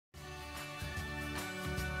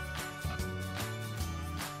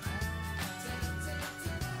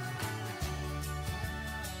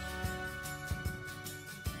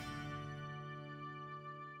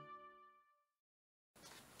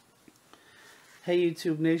Hey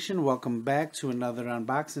YouTube Nation, welcome back to another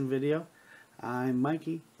unboxing video. I'm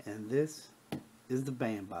Mikey and this is the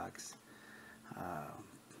BAM box.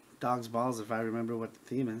 Dog's balls if I remember what the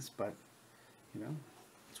theme is, but you know,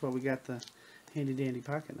 that's what we got the handy dandy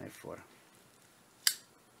pocket knife for.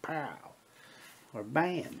 Pow! Or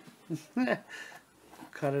BAM!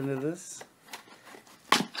 Cut into this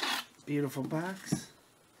beautiful box.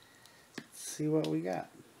 Let's see what we got.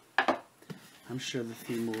 I'm sure the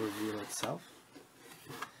theme will reveal itself.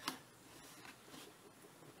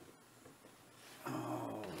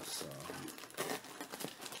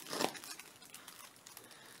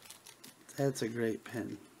 That's a great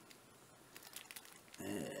pin.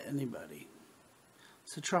 Anybody.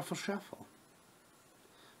 It's a truffle shuffle.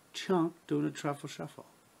 Chunk doing a truffle shuffle.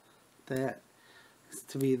 That is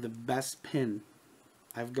to be the best pin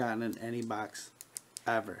I've gotten in any box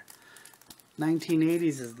ever.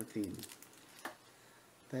 1980s is the theme.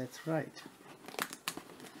 That's right.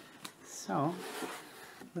 So,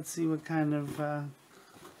 let's see what kind of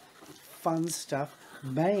fun stuff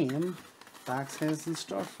BAM box has in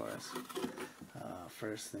store for us.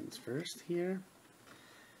 First things first here.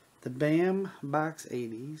 The BAM Box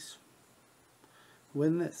 80s.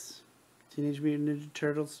 Win this. Teenage Mutant Ninja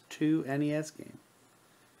Turtles 2 NES game.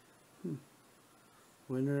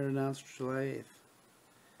 Winner announced July 8th.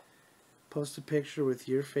 Post a picture with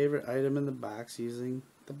your favorite item in the box using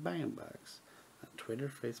the BAM box on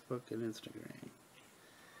Twitter, Facebook, and Instagram.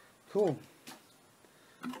 Cool.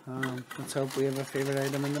 Let's hope we have a favorite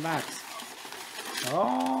item in the box.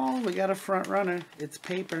 Oh, we got a front runner. It's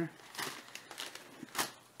paper.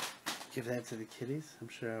 Give that to the kitties. I'm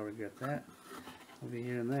sure I'll regret that. We'll be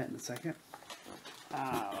hearing that in a second.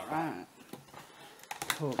 Alright.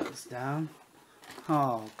 Pull this down.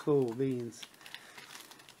 Oh, cool beans.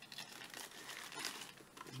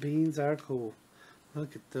 The beans are cool.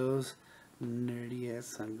 Look at those nerdy ass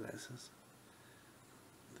sunglasses.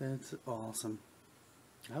 That's awesome.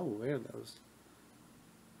 I will wear those.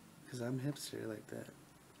 Because I'm hipster like that.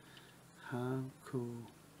 How cool.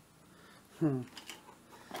 Alright,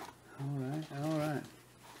 alright.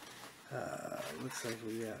 Looks like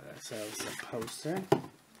we got ourselves a poster.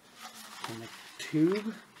 And a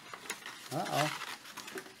tube. Uh-oh.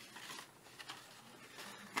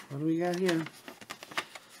 What do we got here?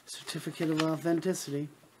 Certificate of authenticity.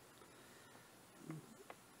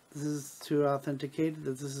 This is to authenticate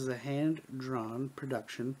that this is a hand-drawn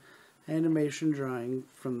production animation drawing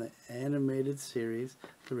from the animated series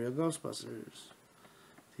The Real Ghostbusters.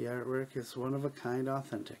 The artwork is one of a kind,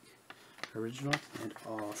 authentic, original, and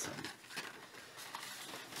awesome.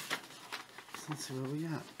 So let's see what we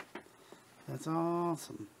got. That's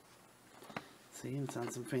awesome. See, it's on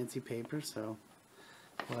some fancy paper, so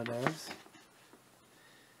what else?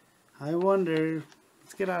 I wonder,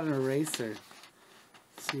 let's get out an eraser,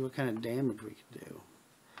 see what kind of damage we can do.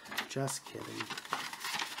 Just kidding.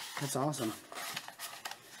 That's awesome.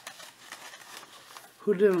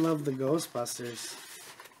 Who didn't love the Ghostbusters?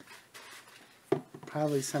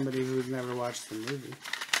 Probably somebody who's never watched the movie.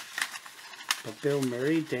 But Bill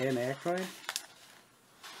Murray, Dan Aykroyd?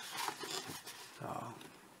 Oh,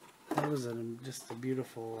 that was just a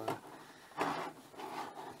beautiful,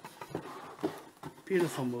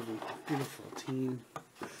 beautiful movie. Beautiful team.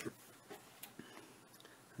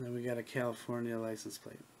 And then we got a California license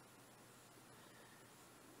plate.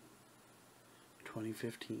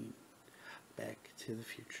 2015. Back to the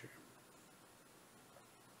Future.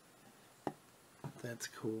 That's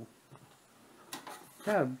cool.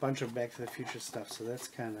 Got a bunch of Back to the Future stuff, so that's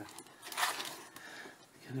kind of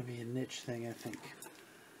gonna be a niche thing, I think.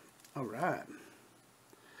 Alright.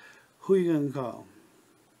 Who you gonna call?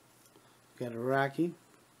 Got a Rocky.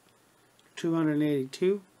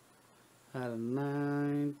 282 out of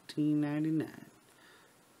 1999.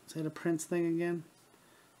 Is that a Prince thing again?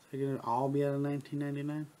 They're going to all be out of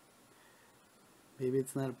 1999? Maybe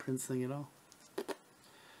it's not a Prince thing at all.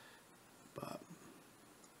 But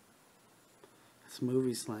it's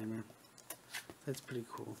Movie Slimer. That's pretty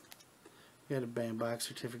cool. We got a BAM box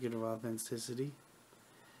certificate of authenticity.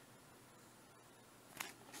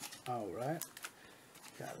 Alright.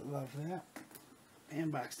 Gotta love that.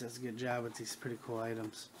 BAM box does a good job with these pretty cool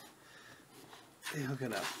items. They hook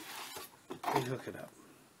it up. They hook it up.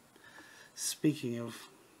 Speaking of,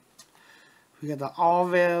 we got the All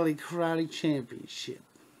Valley Karate Championship.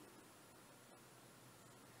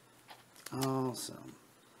 Awesome.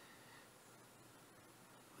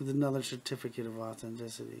 With another certificate of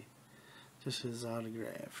authenticity. Just as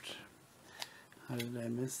autographed. How did I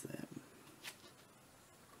miss that?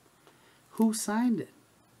 Who signed it?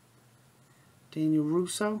 Daniel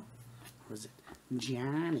Russo? Or is it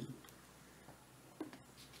Johnny?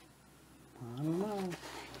 I don't know.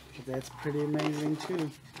 But that's pretty amazing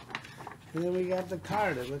too. And then we got the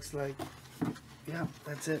card. It looks like, yeah,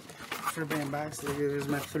 that's it for Bambox. There's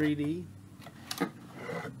my 3D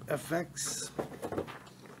effects.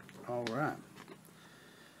 Alright.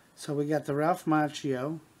 So we got the Ralph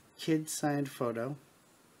Macchio kid signed photo.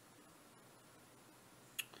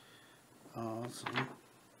 Awesome.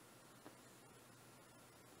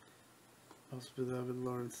 Most beloved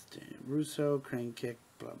Lawrence Russo, crane kick,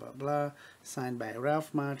 blah blah blah. Signed by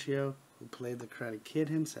Ralph Macchio, who played the Karate Kid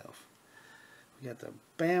himself. We got the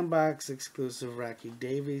Bambox exclusive Rocky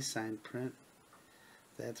Davies signed print.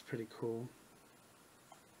 That's pretty cool.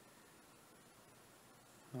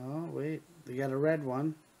 Oh wait, they got a red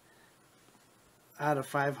one out of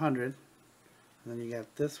 500. And then you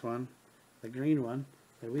got this one, the green one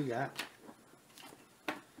that we got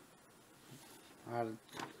out of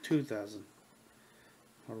 2,000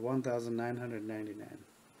 or 1,999.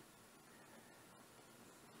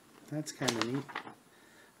 That's kind of neat.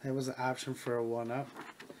 That was an option for a 1-up.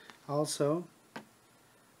 Also,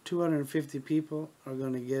 250 people are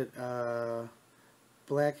going to get a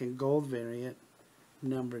black and gold variant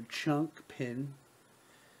numbered chunk pin.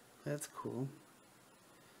 That's cool.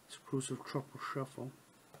 Exclusive Truffle Shuffle.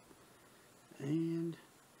 And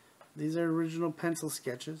these are original pencil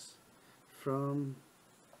sketches from,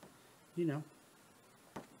 you know,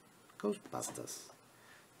 Ghostbusters.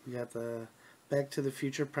 We got the Back to the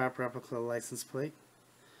Future prop replica license plate.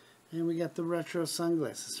 And we got the retro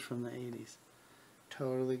sunglasses from the 80s.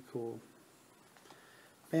 Totally cool.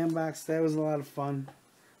 Bambox, that was a lot of fun.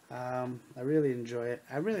 I really enjoy it.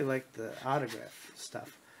 I really like the autograph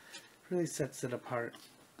stuff. It really sets it apart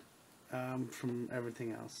from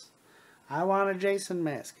everything else. I want a Jason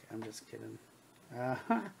mask. I'm just kidding.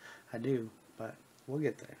 I do, but we'll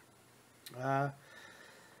get there.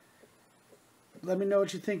 Let me know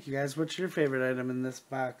what you think, you guys. What's your favorite item in this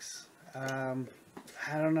box? I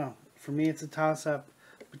don't know. For me, it's a toss-up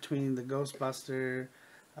between the Ghostbuster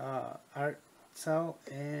art cell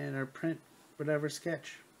and our print whatever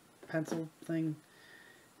sketch pencil thing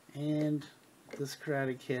and this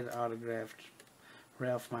Karate Kid autographed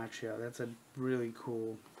Ralph Macchio. That's a really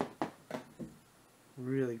cool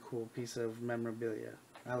piece of memorabilia.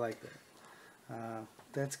 I like that.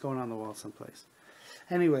 That's going on the wall someplace.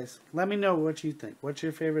 Anyways, let me know what you think. What's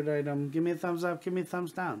your favorite item? Give me a thumbs up. Give me a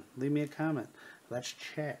thumbs down. Leave me a comment. Let's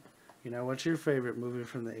chat. You know, what's your favorite movie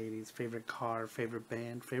from the 80s? Favorite car? Favorite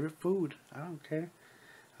band? Favorite food? I don't care.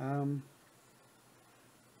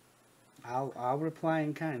 I'll reply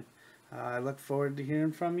in kind. I look forward to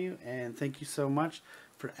hearing from you, and thank you so much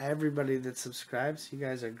for everybody that subscribes. You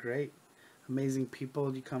guys are great, amazing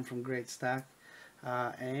people. You come from great stock.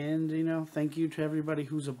 And, you know, thank you to everybody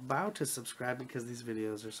who's about to subscribe because these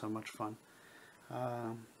videos are so much fun.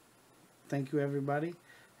 Thank you, everybody.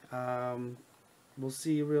 We'll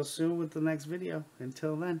see you real soon with the next video.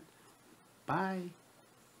 Until then, bye.